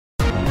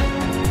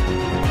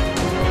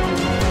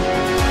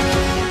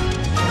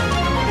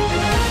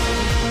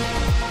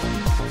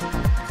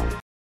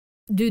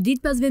2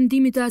 ditë pas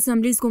vendimit të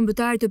Asamblesë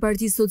Kombëtare të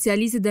Partisë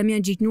Socialiste,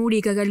 Damian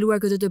Gjiknuri i ka kaluar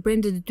këtë të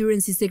premte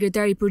detyrën si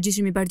sekretari i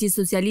përgjithshëm i Partisë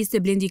Socialiste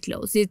Blendi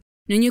Klosit.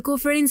 Në një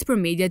konferencë për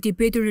media, i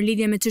pyetur në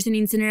lidhje me çështjen e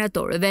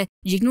incineratorëve,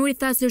 Gjiknuri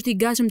tha se është i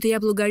gatshëm të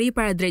jap llogari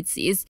para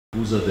drejtësisë.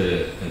 Akuzat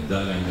e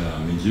dala nga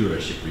menxyra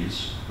e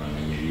Shqipërisë, pra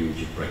nga njeriu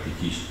që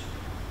praktikisht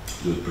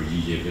duhet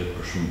përgjigjej vetë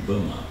për shumë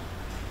bëma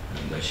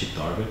ndaj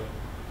shqiptarëve,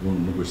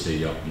 unë nuk është se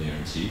i jap në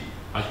rëndësi,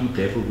 aq më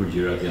tepër kur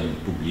gjërat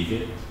janë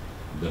publike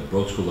dhe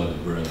broçkullat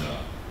e bëra nga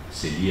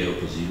selia e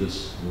opozitës,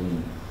 unë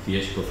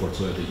thjesht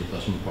përforcoj atë që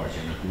thash më parë që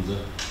janë akuza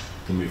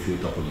të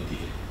mirëfilluta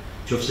politike.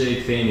 Qofse i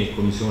ktheheni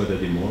komisionet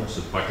hetimor,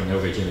 se pak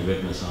neve qenë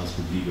vetëm në seancë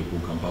publike ku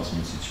kam pas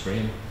mundësi të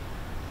shprehem,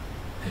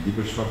 e di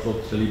për çfarë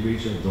thotë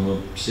Berisha,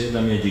 domethënë pse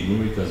Damian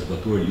Gjiknuri ka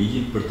zbatuar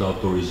ligjin për të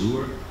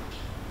autorizuar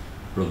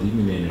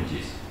prodhimin e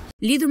energjisë.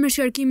 Lidhur me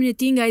sharkimin e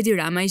tij nga Edi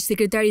Rama, ish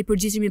sekretari i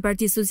përgjithshëm i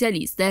Partisë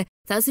Socialiste,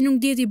 tha se nuk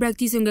dihet i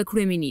braktisur nga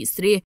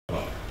kryeministri.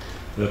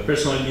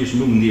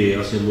 Personalisht nuk ndjej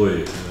asnjë lloj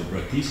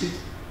braktisi.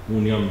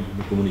 Unë jam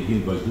në komunikim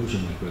të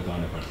vazhdueshëm me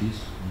kryetarin e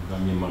partisë. Unë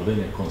kam një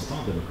marrëdhënie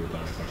konstante me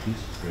kryetarin e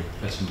partisë për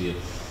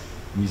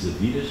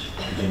 15-20 vitesh.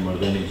 Është një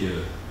marrëdhënie që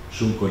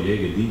shumë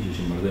kolegë dinë që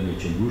është një marrëdhënie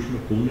e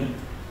qëndrueshme pune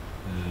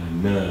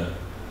në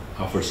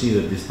afërsinë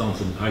dhe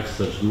distancën aq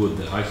sa duhet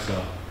dhe aq sa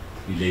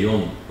i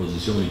lejon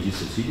pozicioni i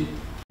gjithë secilit.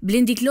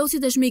 Blendi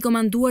Klosit është me i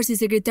komanduar si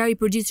sekretari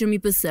i përgjithshëm i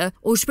PS.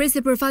 U shpreh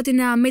se për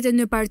fatin e Ahmetet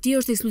në parti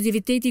është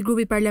ekskluziviteti i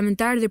grupit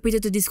parlamentar dhe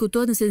pritet të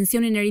diskutohet në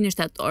sesionin e ri në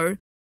shtator.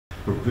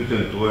 Për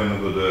pyetjen tuaj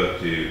nuk do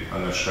t'i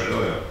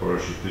anashkaloja, por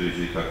është një pyetje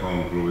që i takon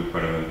grupit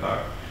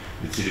parlamentar,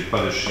 i cili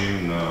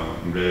padyshim në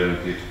mbledhjen e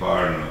tij të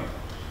parë në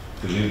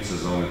fillim të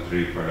sezonit të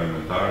ri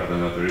parlamentar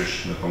dhe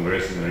natyrisht në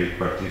kongresin e ri të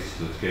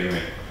partisë do të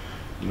kemi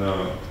në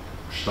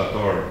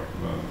shtator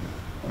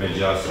me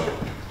gjasa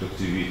të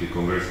këtij viti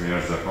kongresin e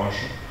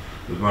jashtëzakonshëm.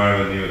 Do të marrë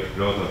vendime të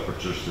plota për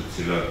çështje të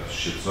cilat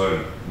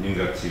shqetësojnë, një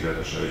nga të cilat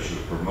është ajo që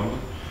ju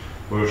përmendëm,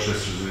 por është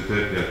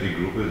ekskluzivitet i atij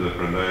grupi dhe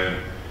prandaj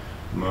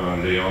më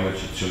lejone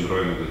që të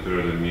qëndroj në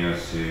detyrat e mia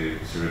si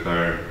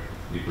sekretar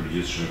i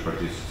përgjithshëm i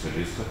Partisë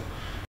Socialiste.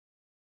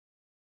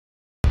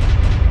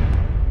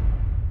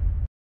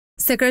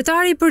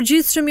 Sekretari i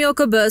përgjithshëm i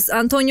OKB-s,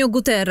 Antonio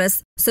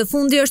Guterres, së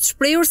fundi është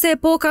shprehur se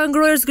epoka e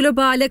ngrohjes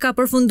globale ka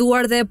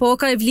përfunduar dhe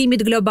epoka e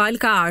vlimit global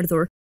ka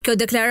ardhur. Kjo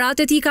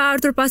deklaratë e tij ka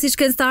ardhur pasi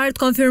shkencëtarët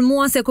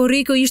konfirmuan se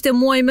korriku ishte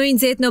muaji më i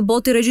nxehtë në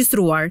botë i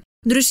regjistruar.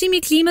 Ndryshimi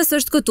i klimës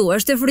është këtu,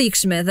 është e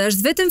frikshme dhe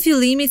është vetëm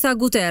fillimi, tha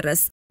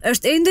Guterres.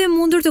 Është ende e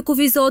mundur të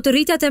kufizohet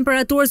rritja e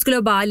temperaturës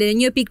globale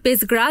në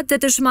 1.5 gradë dhe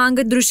të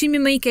shmanget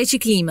ndryshimi më i keq i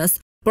klimës,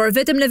 por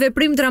vetëm në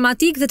veprim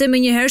dramatik dhe të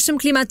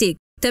menjëhershëm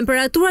klimatik.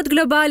 Temperaturat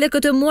globale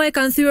këtë muaj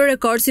kanë thyer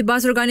rekord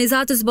sipas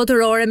Organizatës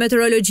Botërore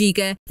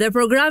Meteorologjike dhe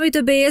Programit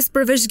të BE-s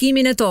për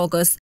vëzhgimin e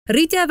tokës.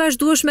 Rritja e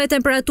vazhdueshme e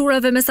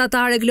temperaturave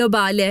mesatare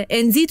globale, e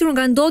nxitur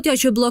nga ndotja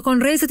që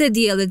bllokon rrezet e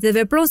diellit dhe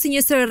vepron si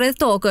një sër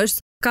rreth tokës,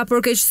 ka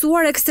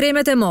përkeqësuar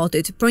ekstremet e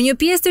motit. Për një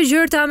pjesë të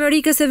gjerë të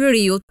Amerikës së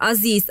Veriut,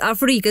 Azisë,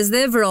 Afrikës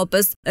dhe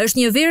Evropës, është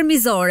një verë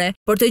mizore,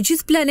 por të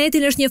gjithë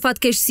planetin është një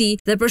fatkeqësi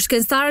dhe për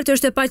shkencëtarët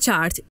është e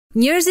paqartë.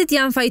 Njerëzit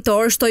janë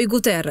fajtorë, shtoi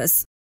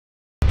Guterres.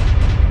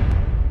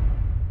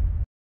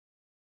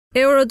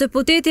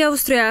 Eurodeputeti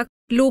austriak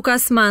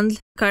Lukas Mandl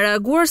ka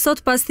reaguar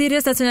sot pas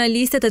thirrjes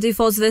nacionaliste të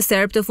tifozëve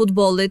serb të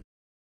futbollit.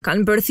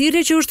 Kanë bërë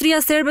thirrje që ushtria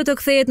serbe të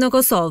kthehet në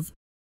Kosovë.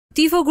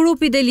 Tifo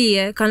grupi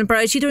Delije kanë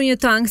paraqitur një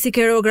tank si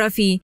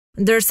koreografi,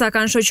 ndërsa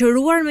kanë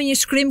shoqëruar me një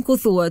shkrim ku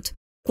thuhet: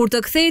 "Kur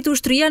të kthehet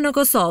ushtria në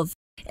Kosovë."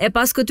 E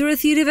pas këtyre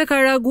thirrjeve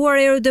ka reaguar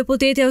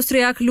eurodeputeti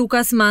austriak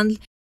Lukas Mandl,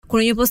 kur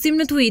një postim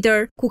në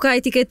Twitter, ku ka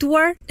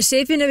etiketuar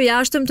shefin e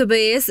jashtëm të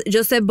BE-s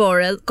Josep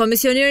Borrell,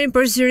 komisionerin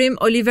për zgjerim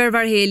Oliver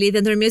Varhelyi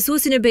dhe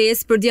ndërmjetësuesin e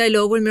BE-s për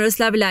dialogun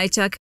Miroslav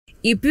Lajçak,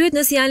 i pyet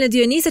nëse janë në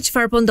djeni se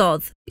çfarë po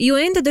ndodh. Ju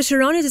ende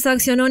dëshironi të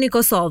sanksiononi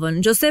Kosovën.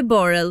 Josep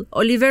Borrell,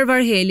 Oliver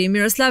Varhelyi,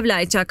 Miroslav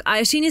Lajçak,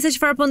 a e shihni se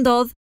çfarë po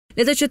ndodh?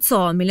 Le të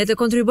qetësohemi, le të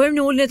kontribuojmë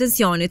në uljen e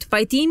tensionit,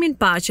 pajtimin,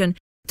 paqen.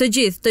 Të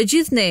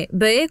gjithë ne,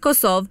 BE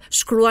Kosovë,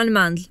 shkruan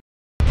Mandl.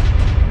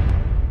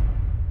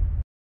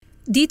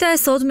 Dita e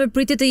sotme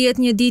pritet të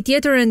jetë një ditë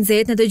tjetër e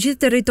nxehtë në të gjithë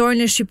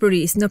territorin e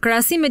Shqipërisë. Në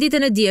krahasim me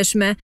ditën e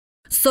dieshme,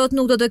 sot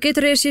nuk do të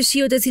ketë rreshje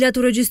shiu të cilat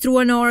u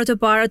regjistruan në orët e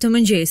para të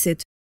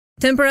mëngjesit.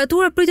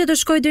 Temperatura pritet të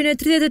shkojë deri në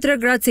 33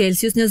 gradë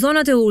Celsius në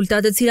zonat e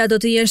ulta, të cilat do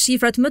të jenë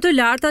shifrat më të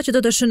larta që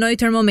do të shënojë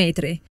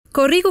termometri.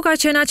 Korriku ka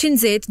qenë aq i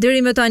nxehtë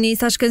deri më tani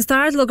sa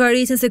shkencëtarët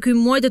llogarisin se ky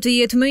muaj do të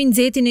jetë më i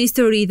nxehti në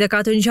histori dhe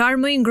ka të ngjarë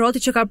më i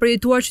ngrohtë që ka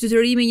përjetuar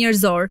qytetërimi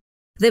njerëzor,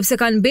 dhe pse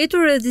kanë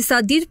mbetur edhe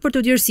disa ditë për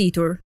të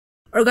djërsitur.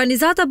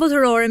 Organizata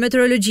Botërore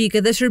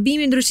Meteorologjike dhe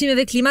Shërbimi i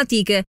Ndryshimeve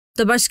Klimatike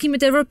të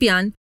Bashkimit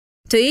Evropian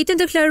të njëjtën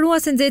deklarua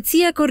se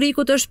nxehtësia e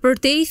korrikut është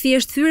përtej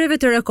thjesht thyrjeve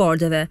të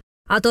rekordeve.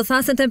 Ato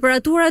thanë se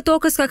temperatura e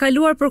tokës ka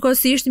kaluar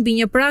përkohësisht mbi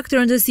një prag të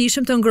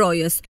rëndësishëm të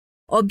ngrohjes.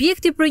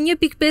 Objekti për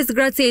 1.5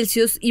 gradë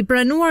Celsius i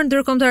pranuar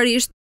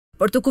ndërkombëtarisht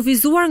për të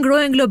kufizuar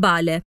ngrohjen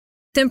globale.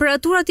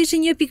 Temperaturat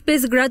ishin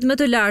 1.5 gradë më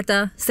të larta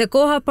se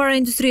koha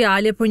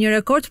paraindustriale për një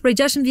rekord prej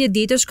 16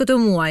 ditësh këtë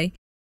muaj.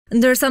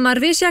 Ndërsa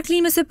marrëveshja e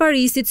klimës së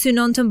Parisit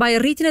synon të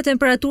mbajë rritjen e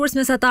temperaturës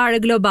mesatare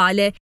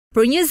globale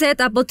për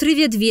 20 apo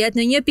 30 vjet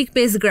në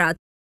 1.5 gradë.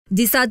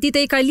 Disa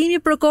ditë i kalimi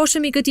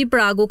përkohshëm i këtij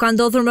pragu ka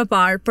ndodhur më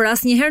parë, por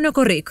asnjëherë në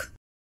korrik.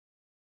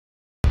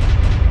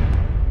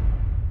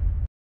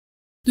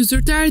 Dy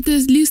zyrtarët e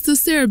listës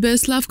serbe,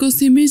 Slavko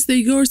Simić dhe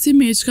Igor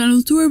Simić, kanë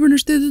udhëtuar për në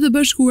Shtetet e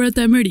Bashkuara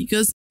të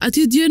Amerikës.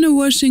 Atje dje në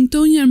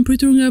Washington janë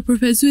pritur nga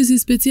përfaqësuesi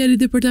special i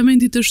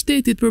Departamentit të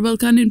Shtetit për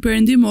Ballkanin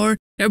Perëndimor,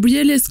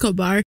 Gabriel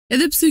Escobar,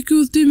 edhe pse ky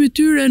udhëtim i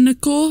tyre në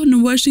kohë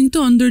në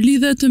Washington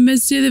ndërlidhet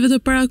mes zgjedhjeve të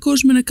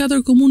parakohshme në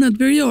 4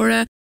 komunat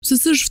veriore, se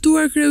s'është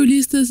ftuar kreu i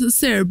listës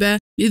serbe.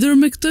 Lidhur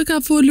me këtë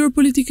ka folur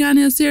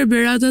politikania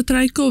serbe Rada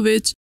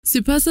Trajković.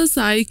 Sipas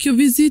asaj, kjo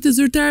vizitë e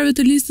zyrtarëve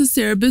të listës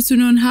serbe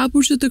synon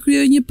hapur që të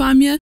krijojë një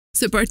pamje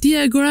se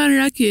partia e Goran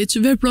Rakić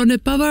vepron e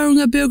pavarur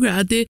nga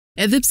Beogradi,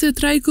 edhe pse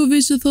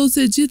Trajković thotë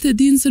se gjithë e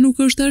dinë se nuk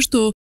është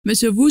ashtu, me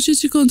që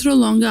Vučić i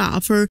kontrollon nga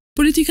afër.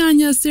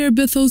 Politikania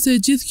serbe thotë se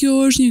gjithë kjo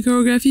është një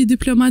koreografi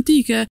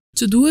diplomatike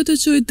që duhet të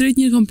çojë drejt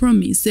një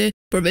kompromisi.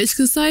 Përveç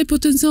kësaj,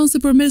 potencion se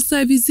përmes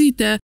kësaj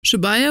vizite,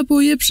 SBA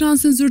po jep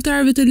shansen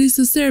zyrtarëve të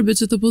listës serbe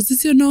që të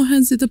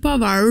pozicionohen si të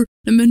pavarur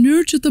në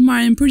mënyrë që të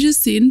marrin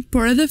përgjegjësinë,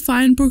 por edhe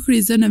fajin për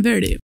krizën e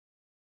veri.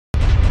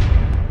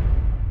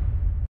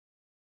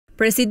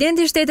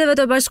 Presidenti i Shteteve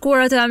të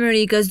Bashkuara të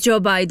Amerikës, Joe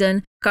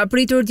Biden, ka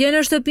pritur dje në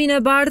shtëpinë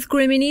e bardhë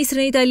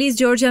kryeministrin e Italisë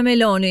Giorgia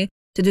Meloni.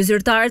 Të dy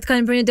zyrtarët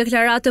kanë bërë një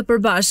deklaratë të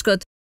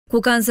përbashkët,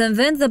 ku kanë zënë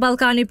vend dhe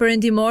Ballkani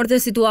Perëndimor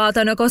dhe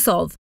situata në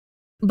Kosovë.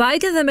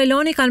 Biden dhe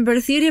Meloni kanë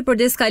bërë thirrje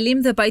për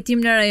deskalim dhe pajtim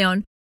në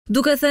rajon,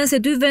 duke thënë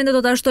se dy vendet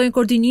do ta shtojnë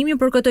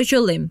koordinimin për këtë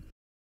qëllim.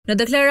 Në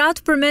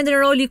deklaratë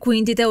përmenden roli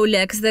Fundit,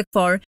 EULEX dhe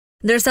KFOR,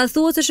 ndërsa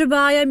thuhet se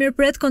SBA-ja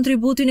mirëpret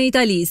kontributin e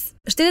Italisë.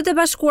 Shtetet e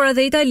Bashkuara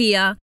dhe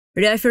Italia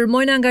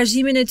reafirmojnë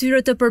angazhimin e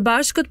tyre të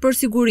përbashkët për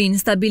sigurinë,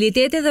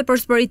 stabilitetin dhe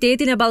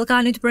prosperitetin e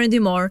Ballkanit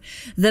Perëndimor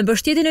dhe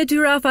mbështetjen e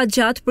tyre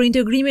afatgjatë për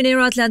integrimin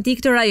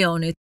euroatlantik të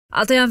rajonit.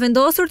 Ata janë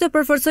vendosur të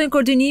përforcojnë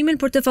koordinimin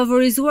për të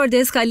favorizuar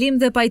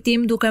deeskalim dhe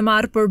pajtim duke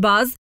marrë për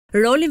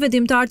bazë rolin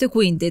vendimtar të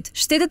Fundit.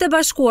 Shtetet e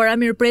Bashkuara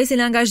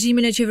mirëpresin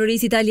angazhimin e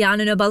qeverisë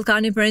italiane në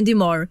Ballkanin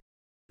Perëndimor,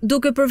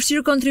 duke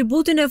përfshirë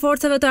kontributin e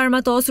forcave të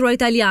armatosura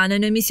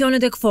italiane në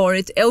misionet e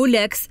KFOR-it,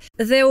 EULEX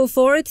dhe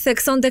EUFOR-it,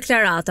 thekson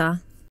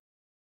deklarata.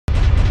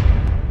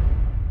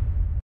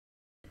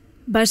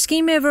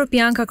 Bashkimi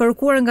Evropian ka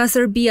kërkuar nga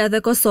Serbia dhe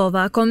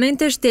Kosova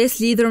komente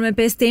shtesë lidhur me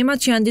 5 temat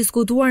që janë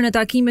diskutuar në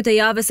takimet e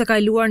javës së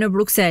kaluar në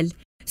Bruksel.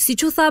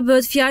 Siç u tha,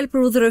 bëhet fjalë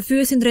për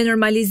udhërrëfyesin drejt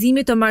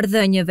normalizimit të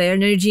marrëdhënieve,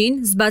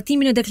 energjinë,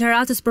 zbatimin e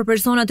deklaratës për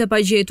personat e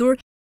pagjetur,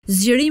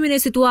 zgjerimin e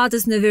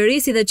situatës në veri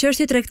si dhe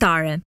çështje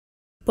tregtare.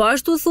 Po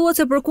ashtu thuhet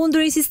se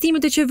përkundër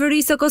insistimit të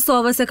qeverisë së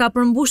Kosovës se ka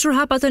përmbushur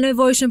hapat të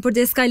nevojshëm për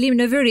deeskalim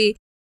në veri,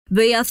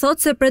 BE-ja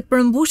thotë se pret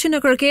përmbushjen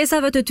e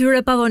kërkesave të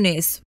tyre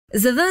pavonesë.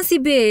 Zëdhënësi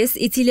i BE-s,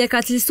 i cili e ka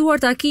cilësuar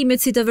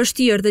takimet si të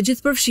vështirë dhe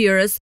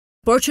gjithëpërfshirës,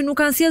 por që nuk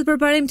kanë sjellë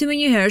përparim të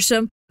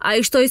menjëhershëm,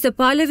 ai shtoi se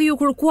palëve ju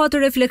kërkua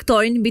të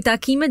reflektojnë mbi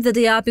takimet dhe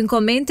të japin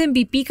komente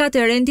mbi pikat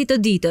e rendit të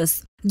ditës.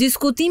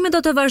 Diskutimet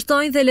do të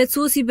vazhdojnë dhe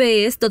lehtësuesi i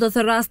BE-s do të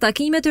thërras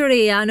takime të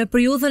reja në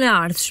periudhën e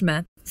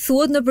ardhshme,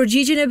 thuhet në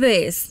përgjigjen e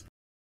BE-s.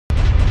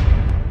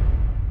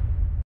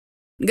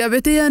 Nga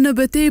betejë në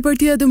betejë,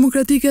 Partia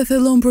Demokratike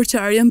thellon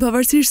përçarjen,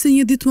 pavarësisht se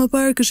një ditë më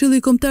parë Këshilli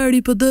Kombëtar i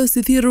PD-s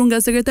i thirrur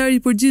nga sekretari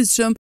i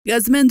përgjithshëm,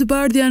 Lajmet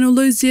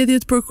anulloi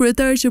zgjedhjet për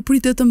kryetar që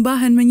pritet të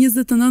mbahen me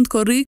 29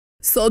 korrik.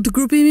 Sot,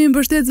 grupimi i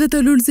mbështetësve të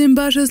Lulzim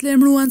Bashës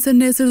lajmëruan se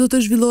nesër do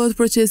të zhvillohet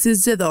procesi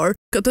zgjedhor.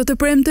 Këtë të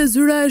premte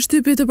zyra e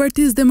shtypit të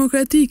Partisë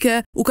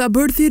Demokratike u ka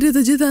bërë thirrje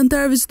të gjithë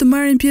anëtarëve që të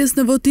marrin pjesë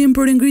në votim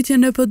për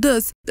ringritjen e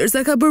PD-s,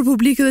 ndërsa ka bërë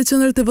publike dhe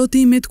qendrat e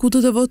votimit ku do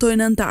të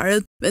votojnë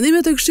anëtarët.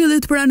 Vendimet e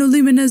Këshillit për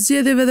anullimin e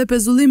zgjedhjeve dhe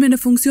pezullimin e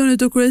funksionit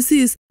të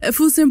kryesisë e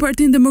fusin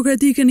Partinë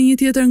Demokratike në një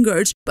tjetër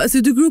ngërç,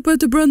 pasi dy grupe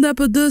të brenda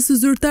PD-s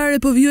zyrtare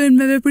po vijojnë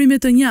me veprime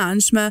të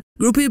njëanshme.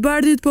 Grupi i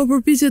Bardhit po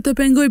përpiqet të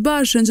pengojë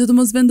Bashën që të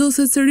mos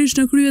vendoset sërish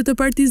në krye të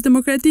Partisë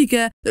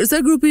Demokratike,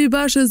 ndërsa grupi i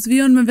Bashës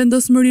vijon me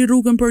vendosmëri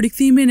rrugën për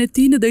rikthimin e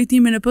tij në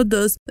drejtimin e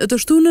PD-s dhe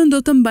të shtunën do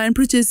të mbajnë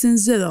procesin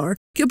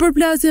zgjedhor. Kjo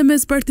përplasje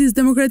mes Partisë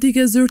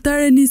Demokratike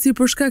zyrtare nisi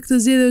për shkak të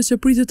zgjedhjeve që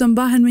pritet të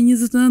mbahen me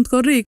 29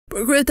 korrik.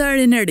 Për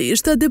kryetarin e ri,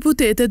 7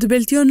 deputetët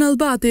Beltion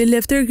Allbati,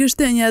 Lefter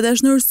Gështenja,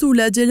 Dashnur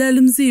Sula, Xhelal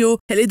Mziu,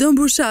 Helidon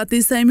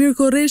Bushati, Sajmir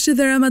Korreshi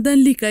dhe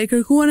Ramadan Lika i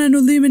kërkuan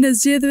anullimin e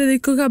zgjedhjeve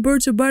dhe kjo ka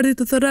bërë që Bardhi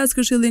të thërras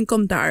Këshillin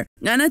Kombëtar.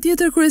 Nga ana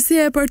tjetër,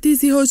 kryesia e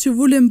partisë i hoqi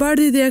vulën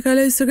Bardhi dhe ja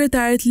kaloi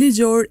sekretarit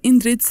ligjor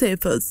Indrit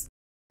Sefës.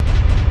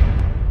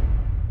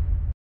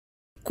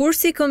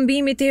 Kursi i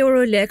këmbimit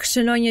euro-lek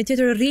shënon një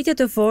tjetër rritje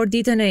të fortë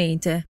ditën e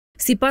njëjtë.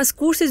 Sipas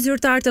kursit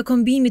zyrtar të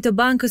këmbimit të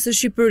Bankës së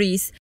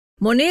Shqipërisë,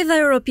 monedha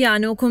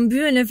europiane u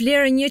këmbye në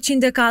vlerën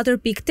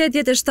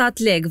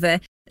 104.87 lekëve,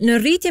 në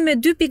rritje me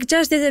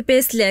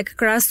 2.65 lek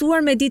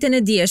krahasuar me ditën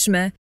e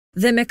dieshme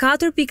dhe me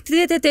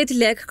 4.38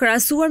 lek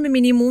krahasuar me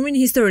minimumin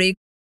historik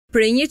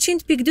prej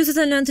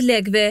 100.49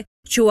 lekëve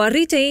që u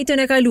arrit të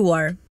njëjtën e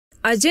kaluar.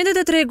 Agentët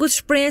e tregut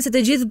shprehen se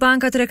të gjithë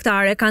bankat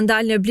tregtare kanë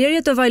dalë në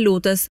blerje të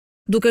valutës,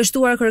 duke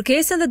shtuar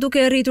kërkesën dhe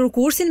duke rritur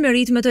kursin me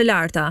ritme të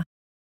larta.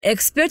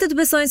 Ekspertët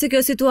besojnë se kjo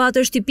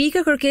situatë është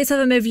tipike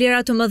kërkesave me vlera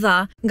të mëdha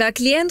nga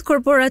klient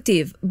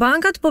korporativ.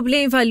 Bankat po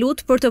blejnë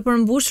valutë për të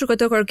përmbushur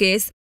këtë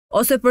kërkesë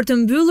ose për të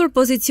mbyllur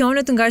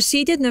pozicionet nga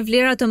shitjet në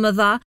vlera të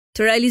mëdha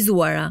të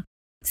realizuara.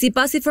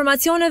 Sipas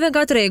informacioneve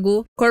nga tregu,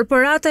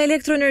 korporata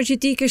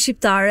elektroenergjetike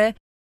shqiptare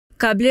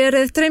ka bler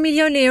rreth 3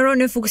 milion euro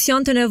në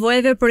funksion të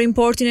nevojave për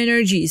importin e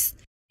energjisë.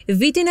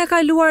 Vitin e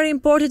kaluar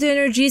importet e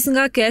energjisë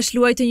nga kesh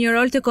luajtë një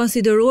rol të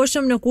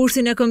konsiderueshëm në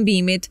kursin e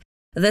këmbimit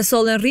dhe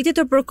sollën rritje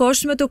të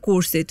përkohshme të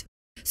kursit,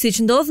 siç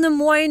ndodh në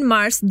muajin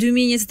mars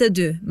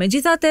 2022.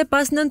 Megjithatë,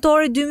 pas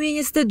nëntorit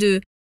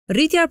 2022,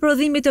 rritja e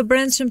prodhimit të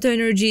brendshëm të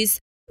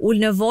energjisë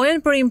ul nevojën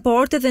për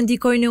importe dhe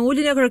ndikoi në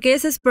uljen e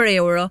kërkesës për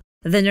euro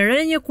dhe në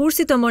rënien e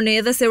kursit të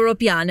monedhës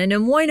europiane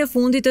në muajin e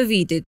fundit të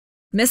vitit.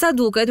 Me sa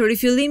duket,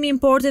 rifyllimi i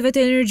importeve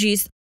të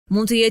energjisë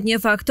mund të jetë një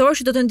faktor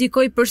që do të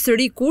ndikojë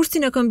përsëri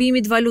kursin e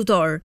këmbimit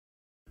valutor.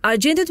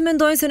 Agjentët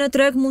mendojnë se në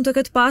treg mund të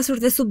ketë pasur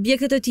dhe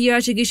subjekte të tjera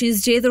që kishin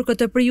zgjedhur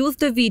këtë periudhë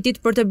të vitit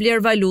për të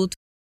bler valutë,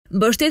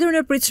 mbështetur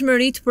në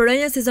pritshmëritë për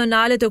rënien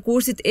sezonale të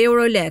kursit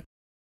euro-lek.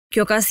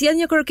 Kjo ka sjellë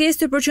një kërkesë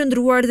të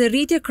përqendruar dhe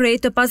rritje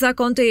krejt të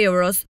pazakontë të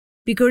euros,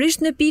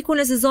 pikërisht në pikun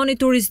e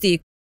sezonit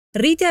turistik.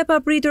 Rritja e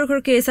papritur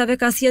kërkesave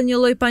ka sjellë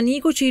një lloj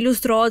paniku që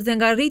ilustrohet dhe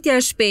nga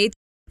rritja e shpejtë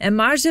e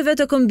marzheve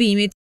të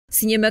këmbimit,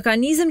 si një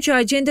mekanizëm që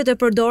agjentët e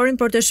përdorin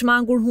për të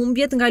shmangur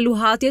humbjet nga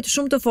luhatjet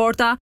shumë të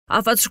forta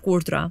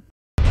afatshkurtra.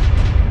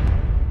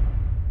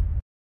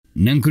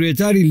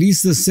 Nënkryetari i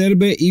listës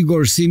serbe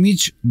Igor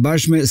Simić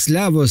bashkë me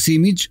Slavo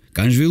Simić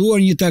kanë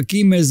zhvilluar një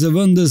takim me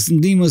zëvendës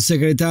ndihmës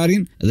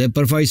sekretarin dhe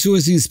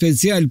përfaqësuesin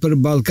special për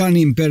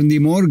Ballkanin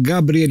Perëndimor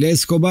Gabriel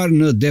Escobar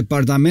në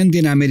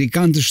Departamentin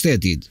Amerikan të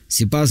Shtetit.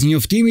 Sipas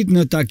njoftimit,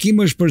 në takim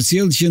është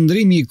përcjell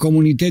qëndrimi i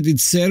komunitetit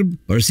serb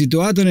për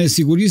situatën e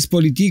sigurisë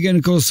politike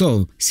në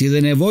Kosovë, si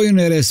dhe nevojën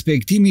e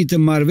respektimit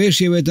të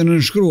marrëveshjeve të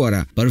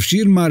nënshkruara,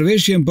 përfshirë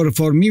marrëveshjen për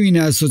formimin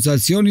e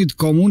asociacionit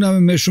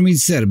komunave me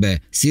shumicë serbe,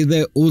 si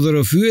dhe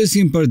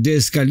udhërofyesin për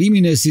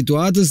deeskalimin e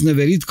situatës në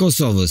veri të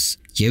Kosovës.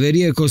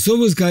 Qeveria e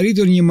Kosovës ka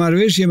arritur një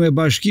marrëveshje me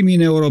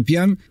Bashkimin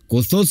Evropian,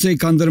 ku thotë se i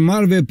ka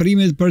ndërmarrë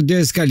veprimet për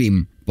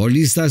deeskalim. Por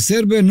lista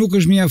serbe nuk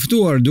është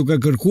mjaftuar, duke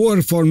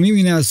kërkuar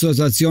formimin e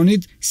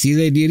asociacionit, si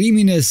dhe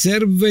lirimin e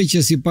serbëve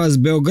që sipas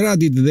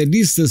Beogradit dhe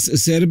listës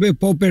serbe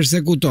po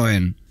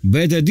persekutohen.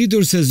 Bëhet e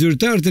ditur se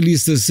zyrtarët e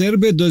listës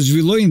serbe do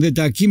zhvillojnë dhe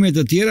takime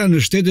të tjera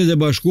në Shtetet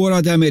e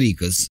Bashkuara të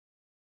Amerikës.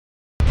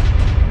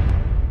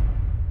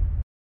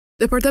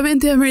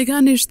 Departamenti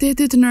Amerikan i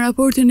Shtetit në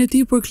raportin e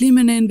tij për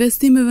klimën e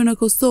investimeve në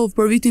Kosovë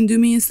për vitin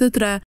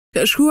 2023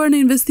 ka shkruar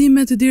në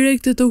investimet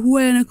direkte të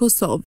huaja në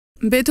Kosovë.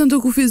 Mbetën të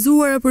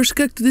kufizuara për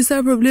shkak të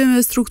disa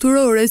problemeve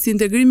strukturore si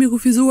integrimi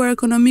kufizuar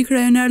ekonomik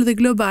rajonal dhe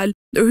global,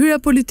 ndërhyrja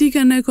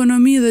politike në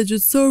ekonomi dhe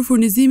gjyqësor,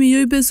 furnizimi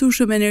jo i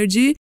besueshëm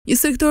energji, një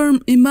sektor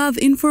i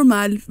madh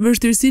informal,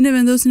 vështirësinë e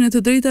vendosjen e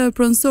të drejtave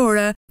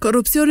pronësore,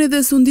 korrupsioni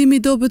dhe sundimi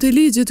i dobët e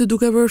ligjit,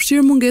 duke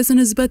përfshirë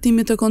mungesën e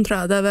zbatimit të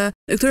kontratave.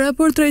 Në këtë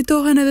raport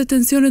trajtohen edhe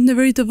tensionet në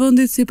veri të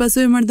vendit si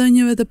pasojë e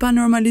marrëdhënieve të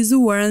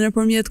panormalizuara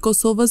nëpërmjet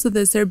Kosovës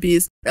dhe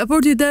Serbisë.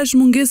 Raporti dash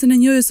mungesën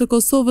e njohjes së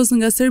Kosovës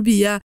nga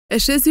Serbia e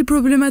shesi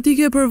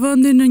problematike për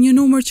vendin në një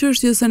numër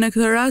çështjese, në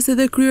këtë rast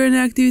edhe kryerjen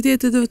e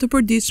aktiviteteve të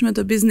përditshme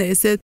të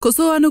biznesit.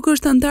 Kosova nuk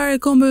është antare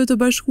e Kombeve të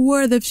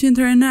Bashkuara dhe fqin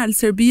terrenal,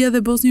 Serbia dhe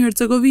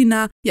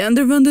Bosnjë-Hercegovina janë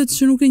ndër vendet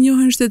që nuk e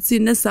njohin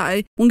shtetësinë e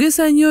saj.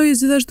 Mungesa e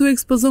njohjes gjithashtu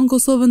ekspozon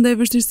Kosovën ndaj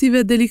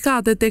vështirësive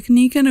delikate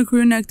teknike në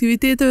kryen e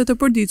aktiviteteve të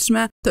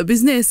përditshme të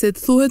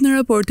biznesit, thuhet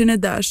në raportin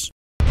e dash.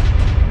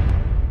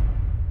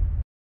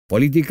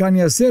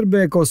 Politikania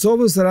serbe e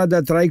Kosovës Rada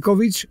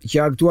Trajković,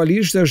 që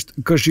aktualisht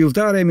është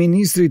këshilltare e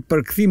ministrit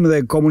për kthim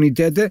dhe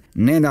komunitete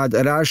Nenad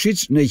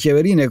Rashić në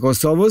qeverinë e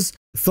Kosovës,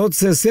 thotë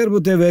se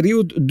serbët e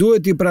veriut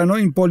duhet i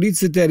pranojnë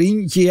policët e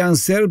rinj që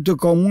janë serb të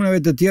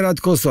komunave të tjera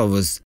të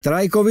Kosovës.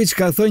 Trajković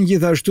ka thënë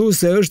gjithashtu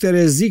se është e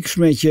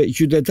rrezikshme që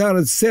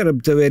qytetarët serb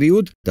të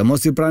veriut të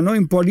mos i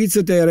pranojnë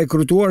policët e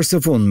rekrutuar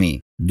së fundmi.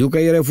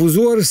 Duke i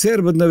refuzuar,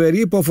 serbët në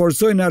veri po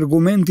forcojnë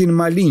argumentin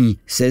malinj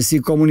se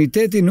si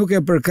komuniteti nuk e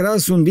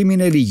përkras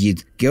sundimin e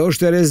ligjit. Kjo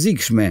është e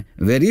rrezikshme.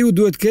 Veriu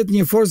duhet ketë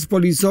një forcë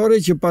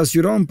policore që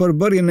pasqyron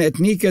përbërjen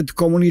etnike të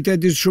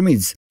komunitetit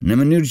shumicë, në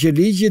mënyrë që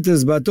ligji të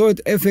zbatohet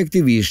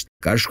efektivisht,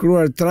 ka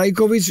shkruar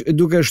Trajković,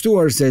 duke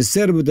shtuar se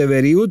serbët e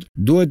veriut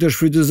duhet të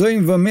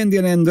shfrytëzojnë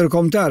vëmendjen e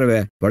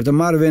ndërkombëtarëve për të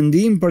marrë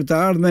vendim për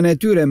të ardhmen e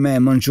tyre me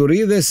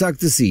mençuri dhe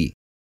saktësi.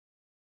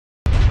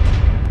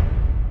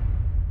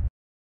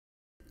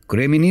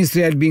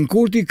 Kryeministri Albin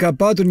Kurti ka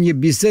patur një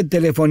bisedë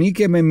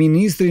telefonike me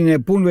ministrin e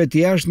punëve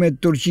të jashtme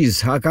të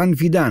Turqisë, Hakan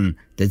Fidan,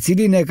 të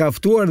cilin e ka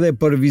ftuar dhe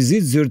për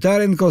vizitë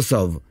zyrtare në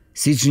Kosovë.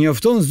 Siç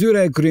njofton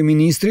zyra e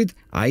kryeministrit,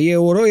 ai e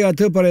uroi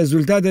atë për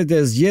rezultatet e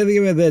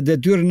zgjedhjeve dhe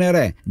detyrën e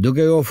re,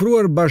 duke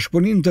ofruar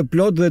bashkëpunim të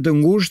plotë dhe të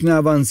ngushtë në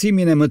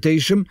avancimin e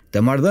mëtejshëm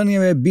të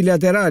marrëdhënieve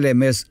bilaterale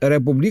mes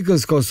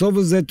Republikës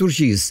Kosovës dhe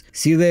Turqisë,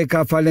 si dhe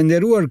ka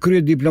falenderuar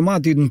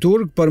kryediplomatin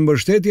turk për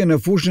mbështetje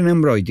në fushën e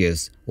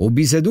mbrojtjes. U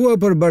bisedua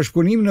për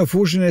bashkëpunim në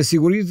fushën e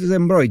sigurisë dhe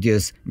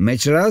mbrojtjes, me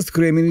që rast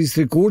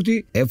kryeministri Kurti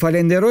e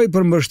falenderoi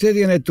për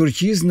mbështetjen e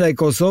Turqisë ndaj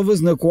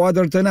Kosovës në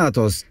kuadër të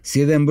NATO-s,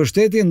 si dhe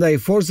mbështetjen ndaj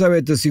forcave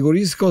të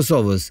sigurisë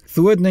Kosovës,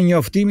 thuhet në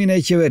njoftimin e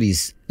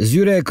qeverisë.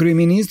 Zyra e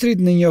kryeministrit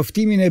në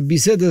njoftimin e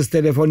bisedës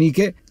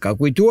telefonike ka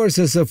kujtuar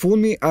se së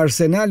fundmi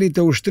arsenalit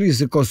të ushtrisë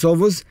së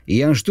Kosovës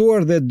janë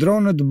shtuar dhe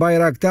dronët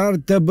Bayraktar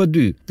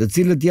TB2, të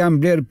cilët janë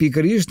bler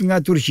pikërisht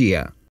nga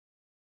Turqia.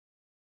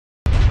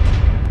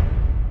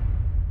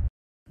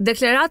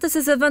 Deklaratës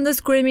së zëvendës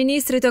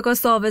kryeministrit të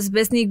Kosovës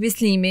Besnik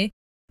Bislimi,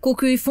 ku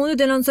ky i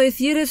fundit denoncoi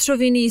thirrjes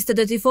shoviniste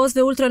të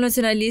tifozëve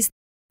ultranacionalist,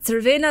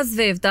 Crvena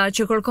Zvezda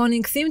që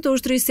kërkonin kthim të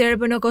ushtrisë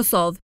serbe në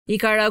Kosovë, i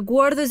ka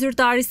reaguar dhe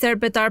zyrtari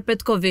serb Petar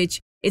Petković,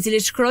 i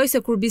cili shkroi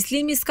se kur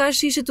Bislimi s'ka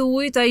shishe të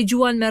ujit, ai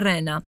gjuan me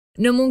rrena.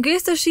 Në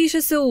mungesë të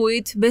shishes së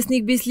ujit,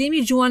 Besnik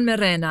Bislimi gjuan me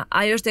rrena.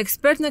 Ai është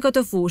ekspert në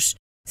këtë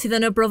fushë, si dhe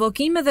në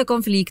provokime dhe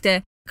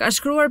konflikte, ka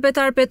shkruar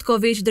Petar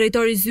Petković,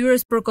 drejtori i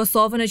zyrës për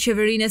Kosovën në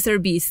qeverinë e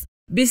Serbisë.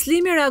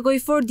 Bislimi reagoi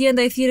fort dje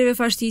ndaj thirrjeve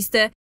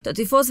fashiste të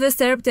tifozëve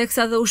serb,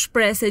 teksa dhe u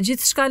shpreh se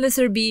gjithçka në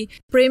Serbi,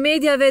 prej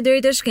mediave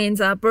deri te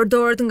shkenca,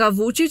 përdoret nga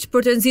Vučić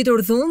për të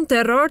nxitur dhunë,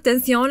 terror,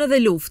 tensione dhe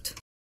luftë.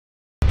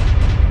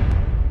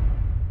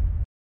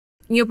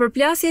 Një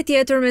përplasje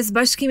tjetër mes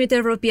Bashkimit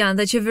Evropian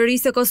dhe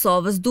qeverisë së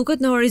Kosovës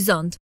duket në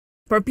horizont.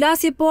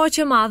 Përplasje po aq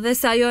e madhe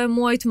se ajo e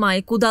muajit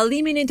maj, ku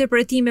dallimi në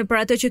interpretime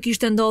për atë që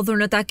kishte ndodhur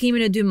në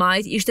takimin e 2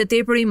 majit ishte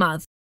tepër i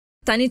madh.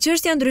 Tani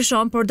çështja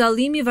ndryshon, por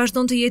dallimi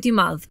vazhdon të jetë i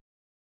madh.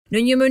 Në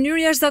një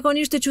mënyrë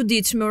jashtëzakonisht të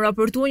çuditshme u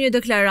raportua një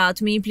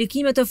deklaratë me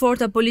implikime të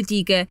forta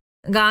politike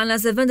nga ana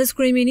e zëvendës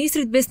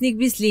kryeministrit Besnik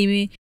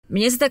Bislimi,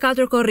 me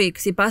 24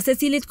 korrik, sipas të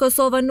cilit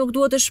Kosova nuk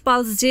duhet të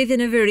shpallë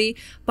zgjedhjen e veri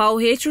pa u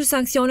hequr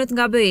sanksionet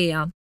nga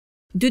BE-ja.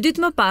 2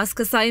 ditë më pas,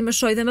 kësaj më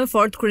shoi dhe më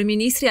fort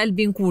kryeministri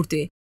Albin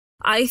Kurti.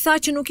 Ai tha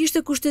që nuk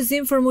ishte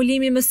kushtëzim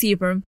formulimi më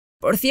sipër,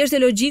 por thjesht e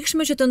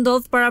logjikshme që të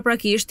ndodhë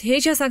paraprakisht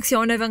heqja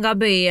sanksioneve nga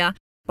BE-ja,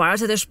 para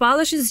se të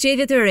shpalleshin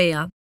zgjedhjet e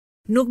reja.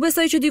 Nuk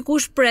besoj që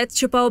dikush pret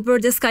që pa u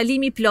bërë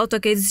deskalimi plot të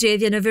ketë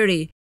zgjedhje në veri,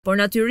 por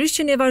natyrisht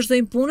që ne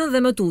vazhdojmë punën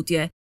dhe më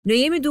tutje. Ne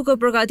jemi duke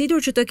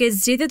përgatitur që të ketë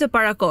zgjedhje të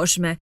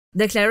parakohshme,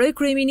 deklaroi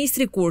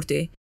kryeministri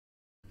Kurti.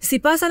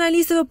 Sipas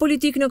analistëve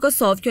politik në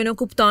Kosovë, kjo nuk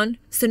kupton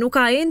se nuk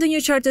ka ende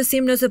një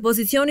qartësim nëse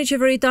pozicioni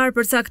qeveritar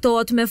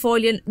përcaktohet me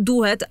foljen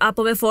duhet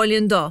apo me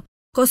foljen do.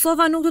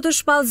 Kosova nuk do të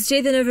shpallë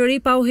zgjedhjen e veri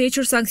pa u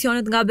hequr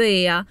sanksionet nga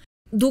BE-ja.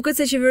 Duket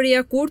se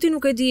qeveria Kurti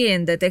nuk e di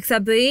ende, teksa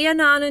BE-ja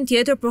në anën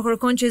tjetër po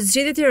kërkon që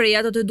zgjedhjet e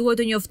reja do të duhet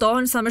të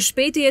njoftohen sa më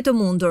shpejt të jetë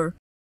mundur.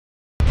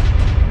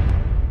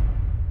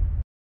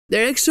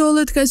 Derek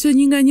Chollet ka qenë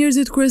një nga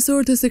njerëzit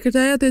kryesorë të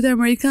Sekretariatit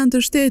Amerikan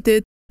të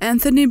Shtetit,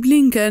 Anthony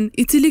Blinken,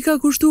 i cili ka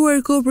kushtuar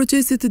kohë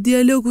procesit të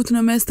dialogut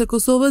në mes të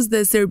Kosovës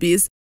dhe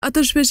Serbisë.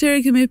 Atë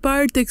shpeshherë kemi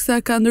parë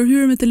teksa ka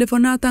ndërhyrë me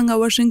telefonata nga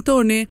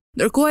Washingtoni,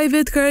 ndërkohë ai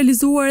vetë ka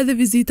realizuar edhe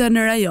vizita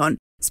në rajon,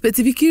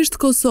 specifikisht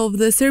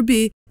Kosovë dhe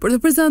Serbi, për të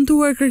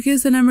prezantuar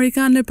kërkesën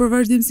amerikane për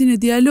vazhdimsinë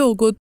e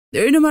dialogut,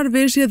 deri në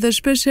marrëveshje dhe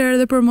shpeshherë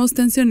edhe për mos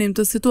tensionim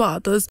të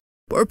situatës.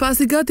 Por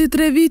pasi gati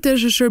 3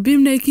 vitesh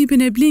shërbim në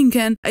ekipin e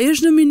Blinken, ai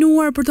është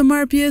nominuar për të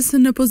marrë pjesë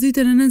në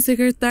pozitën e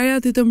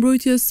Nënsekretariatit të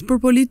Mbrojtjes për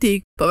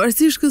Politikë.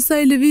 Pavarësisht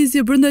kësaj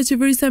lëvizje brenda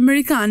qeverisë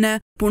amerikane,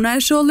 puna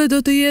e Chollet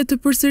do të jetë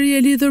përsëri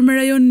e lidhur me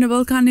rajonin e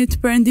Ballkanit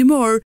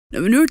Perëndimor,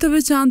 në mënyrë të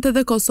veçantë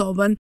dhe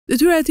Kosovën.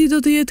 Detyra e tij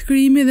do të jetë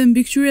krijimi dhe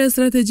mbikëqyrja e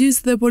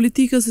strategjisë dhe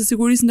politikës së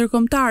sigurisë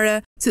ndërkombëtare,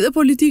 si dhe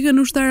politikën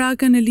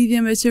ushtarake në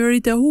lidhje me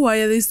qeveritë e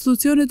huaja dhe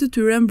institucionet e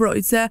tyre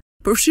mbrojtëse,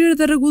 përfshirë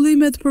dhe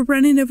rregullimet për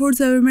praninë e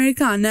forcave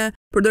amerikane,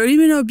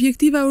 përdorimin e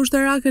objektiva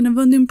ushtarake në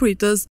vendin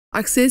pritës,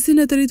 aksesin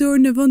në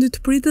territorin e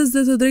vendit pritës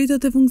dhe të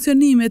drejtat e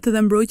funksionimit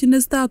dhe mbrojtjen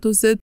e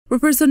statusit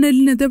për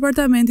personelin e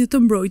Departamentit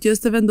të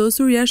Mbrojtjes të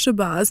vendosur jashtë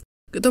SBA-s.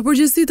 Këto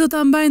përgjegjësi do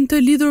ta mbajnë të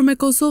lidhur me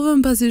Kosovën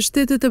pasi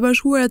Shtetet e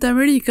Bashkuara të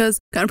Amerikës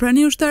kanë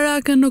prani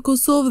ushtarake në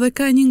Kosovë dhe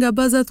ka një nga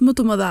bazat më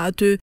të mëdha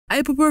aty.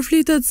 Ai po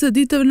përflitet se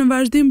ditëve në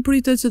vazhdim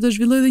pritet që të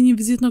zhvillojë dhe një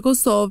vizitë në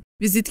Kosovë,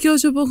 vizitë kjo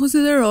që po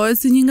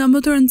konsiderohet si një nga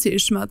më të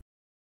rëndësishmet.